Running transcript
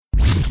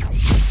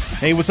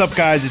Hey, what's up,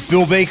 guys? It's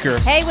Bill Baker.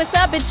 Hey, what's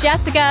up? It's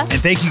Jessica. And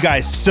thank you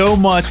guys so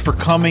much for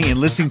coming and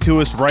listening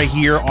to us right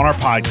here on our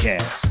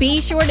podcast.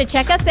 Be sure to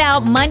check us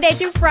out Monday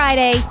through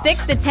Friday,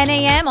 6 to 10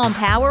 a.m. on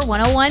Power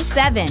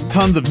 101.7.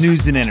 Tons of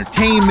news and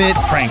entertainment,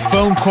 prank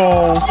phone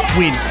calls,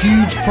 win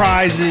huge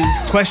prizes,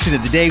 question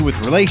of the day with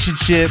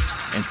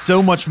relationships, and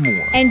so much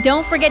more. And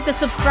don't forget to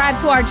subscribe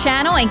to our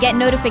channel and get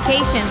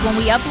notifications when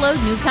we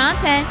upload new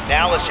content.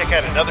 Now let's check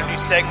out another new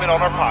segment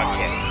on our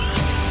podcast.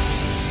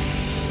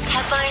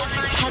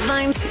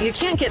 Headlines you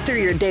can't get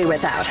through your day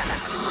without.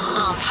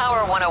 On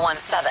Power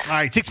 101.7.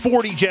 All right,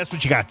 6:40, Jess,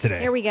 what you got today?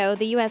 Here we go.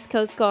 The U.S.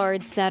 Coast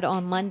Guard said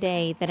on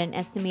Monday that an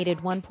estimated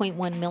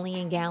 1.1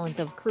 million gallons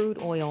of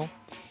crude oil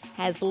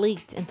has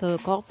leaked into the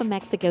Gulf of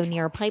Mexico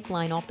near a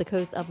pipeline off the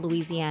coast of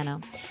Louisiana.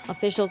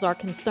 Officials are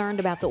concerned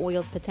about the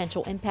oil's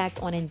potential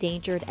impact on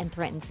endangered and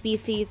threatened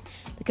species.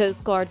 The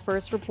Coast Guard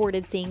first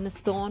reported seeing the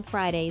spill on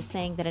Friday,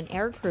 saying that an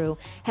air crew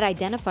had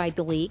identified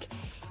the leak.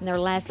 In their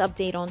last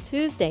update on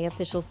Tuesday,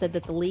 officials said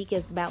that the leak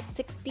is about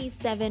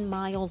 67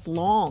 miles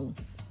long.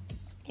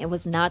 It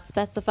was not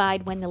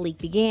specified when the leak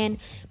began,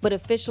 but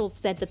officials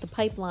said that the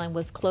pipeline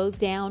was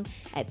closed down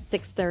at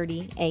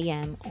 6:30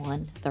 a.m. on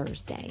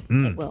Thursday.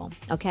 It will,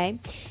 okay?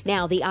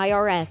 Now, the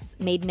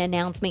IRS made an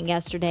announcement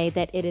yesterday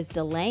that it is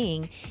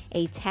delaying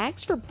a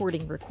tax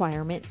reporting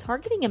requirement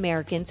targeting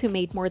Americans who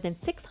made more than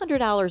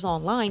 $600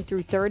 online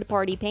through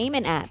third-party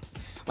payment apps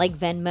like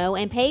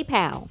Venmo and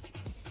PayPal.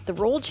 The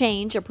rule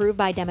change, approved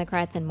by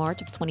Democrats in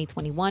March of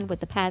 2021 with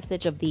the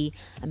passage of the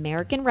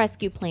American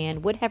Rescue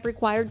Plan, would have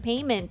required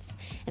payments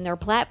in their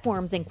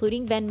platforms,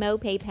 including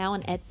Venmo, PayPal,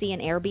 and Etsy and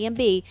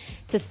Airbnb,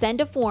 to send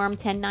a Form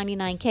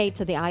 1099-K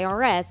to the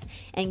IRS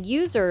and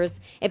users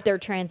if their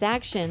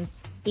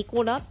transactions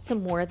equaled up to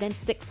more than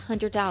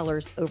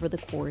 $600 over the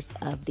course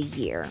of the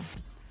year.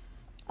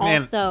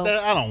 Man, Also,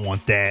 I don't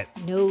want that.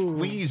 No.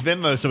 We use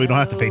Venmo so we don't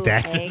have to pay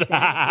taxes. Exactly.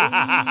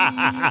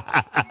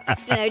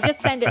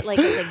 Just send it like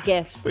as a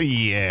gift.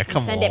 Yeah,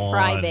 come on. Send it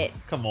private.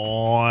 Come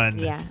on.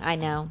 Yeah, I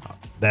know.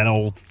 That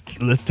old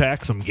let's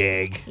tax them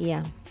gag.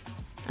 Yeah,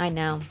 I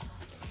know.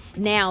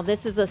 Now,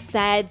 this is a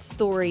sad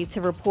story to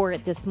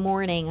report this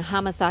morning. A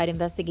homicide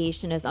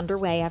investigation is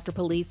underway after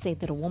police say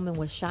that a woman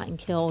was shot and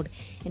killed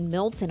in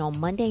Milton on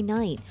Monday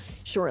night.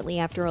 Shortly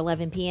after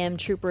 11 p.m.,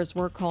 troopers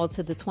were called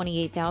to the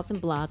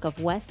 28,000 block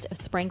of West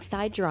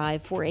Springside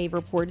Drive for a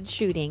reported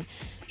shooting.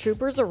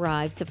 Troopers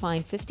arrived to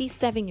find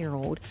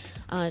 57-year-old.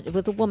 It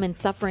was a woman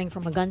suffering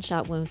from a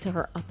gunshot wound to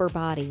her upper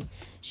body.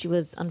 She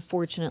was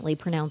unfortunately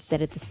pronounced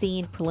dead at the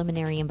scene.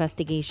 Preliminary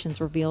investigations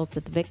reveals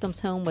that the victim's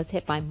home was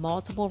hit by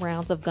multiple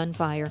rounds of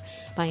gunfire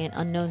by an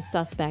unknown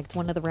suspect.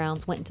 One of the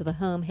rounds went into the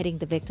home, hitting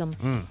the victim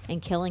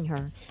and killing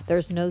her.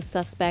 There's no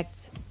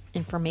suspect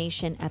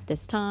information at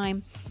this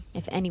time.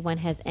 If anyone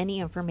has any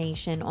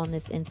information on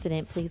this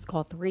incident, please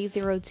call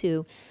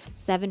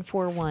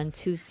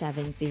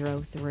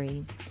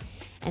 302-741-2703.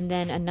 And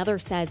then another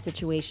sad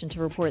situation to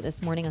report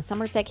this morning. A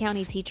Somerset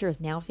County teacher is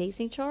now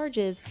facing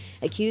charges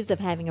accused of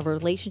having a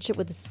relationship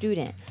with a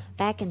student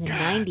back in the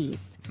 90s.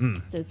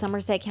 So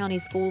Somerset County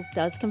Schools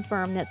does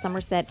confirm that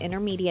Somerset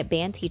Intermediate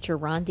band teacher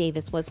Ron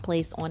Davis was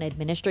placed on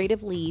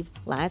administrative leave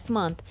last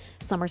month.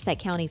 Somerset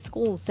County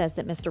Schools says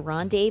that Mr.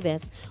 Ron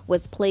Davis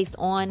was placed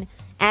on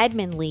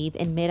admin leave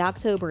in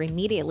mid-October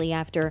immediately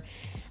after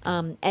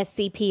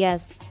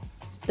SCPS,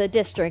 the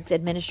district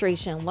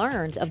administration,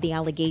 learned of the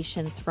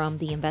allegations from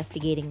the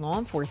investigating law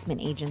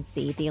enforcement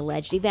agency. The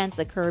alleged events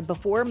occurred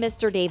before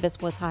Mr. Davis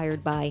was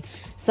hired by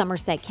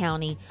Somerset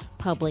County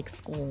Public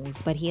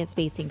Schools, but he is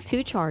facing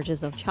 2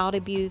 charges of child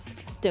abuse,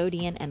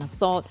 custodian, and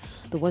assault.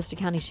 The Worcester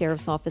County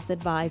Sheriff's Office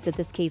advised that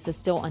this case is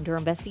still under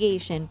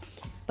investigation,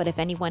 but if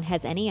anyone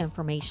has any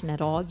information at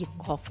all, you can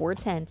call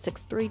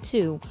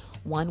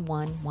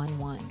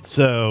 410-632-1111.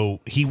 So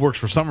he works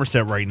for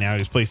Somerset right now.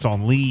 He's placed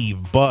on leave,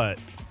 but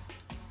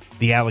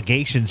the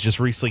allegations just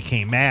recently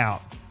came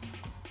out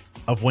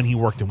of when he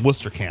worked in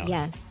Worcester County.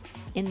 Yes,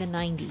 in the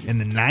 90s. In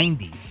the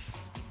 90s.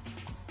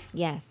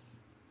 Yes.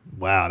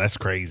 Wow, that's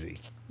crazy.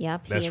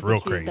 Yep, That's he is real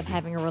accused crazy. of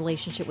having a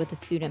relationship with a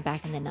student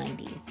back in the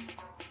 90s.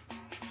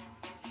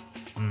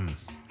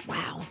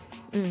 Wow.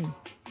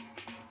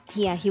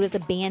 Yeah, he was a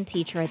band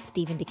teacher at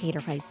Stephen Decatur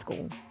High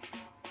School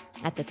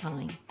at the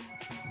time.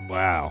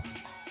 Wow.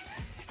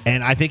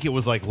 And I think it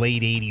was like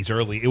late 80s,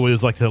 early. It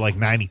was like to like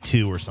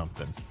 92 or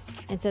something.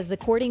 It says,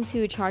 according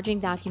to charging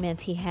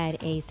documents, he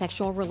had a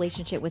sexual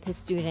relationship with his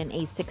student,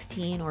 a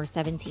 16 or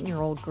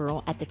 17-year-old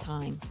girl at the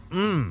time.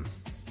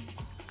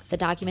 The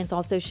documents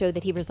also show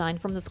that he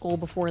resigned from the school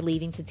before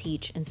leaving to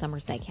teach in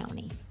Somerset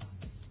County.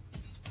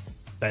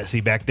 See,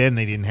 back then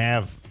they didn't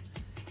have.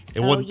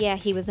 Yeah,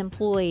 he was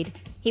employed.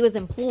 He was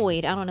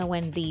employed. I don't know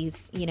when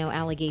these,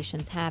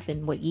 allegations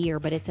happened, what year,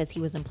 but it says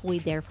he was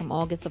employed there from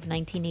August of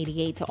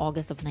 1988 to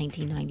August of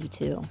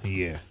 1992.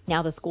 Yeah.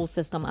 Now the school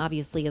system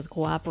obviously is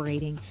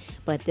cooperating,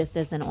 but this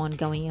is an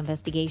ongoing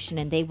investigation,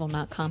 and they will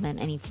not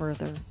comment any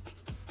further.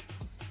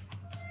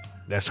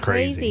 That's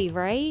crazy. Crazy,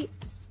 right?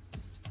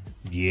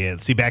 Yeah.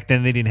 See, back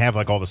then they didn't have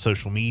like all the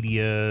social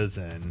medias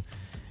and,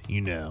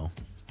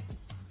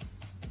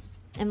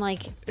 And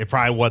like, it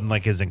probably wasn't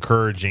like as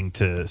encouraging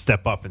to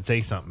step up and say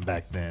something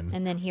back then.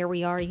 and then here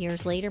we are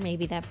years later.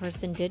 Maybe that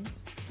person did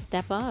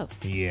step up.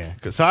 Yeah.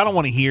 So I don't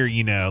want to hear,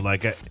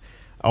 like I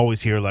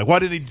always hear like, why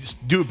did they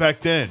just do it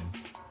back then?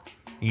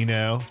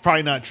 It's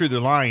probably not true. They're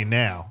lying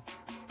now.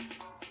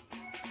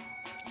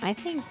 I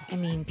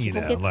mean,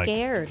 people get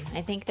scared.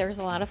 I think there's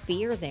a lot of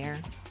fear there.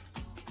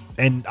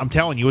 And I'm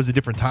telling you, it was a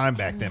different time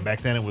back then.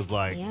 Back then it was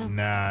like,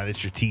 nah,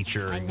 that's your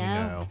teacher. I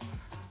know.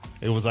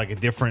 It was like a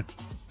different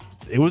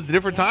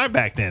time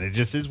back then. It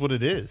just is what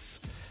it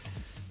is.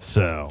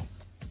 So,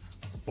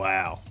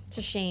 wow. It's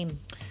a shame.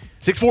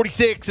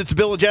 6:46, it's the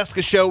Bill and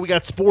Jessica show. We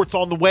got sports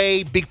on the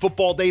way. Big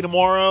football day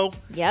tomorrow.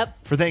 Yep.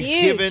 For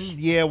Thanksgiving. Huge.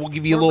 Yeah, we'll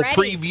give you a We're little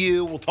ready.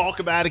 preview. We'll talk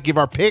about it, give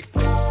our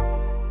picks.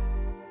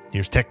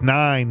 Here's Tech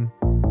 9.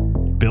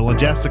 Bill and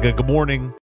Jessica, good morning.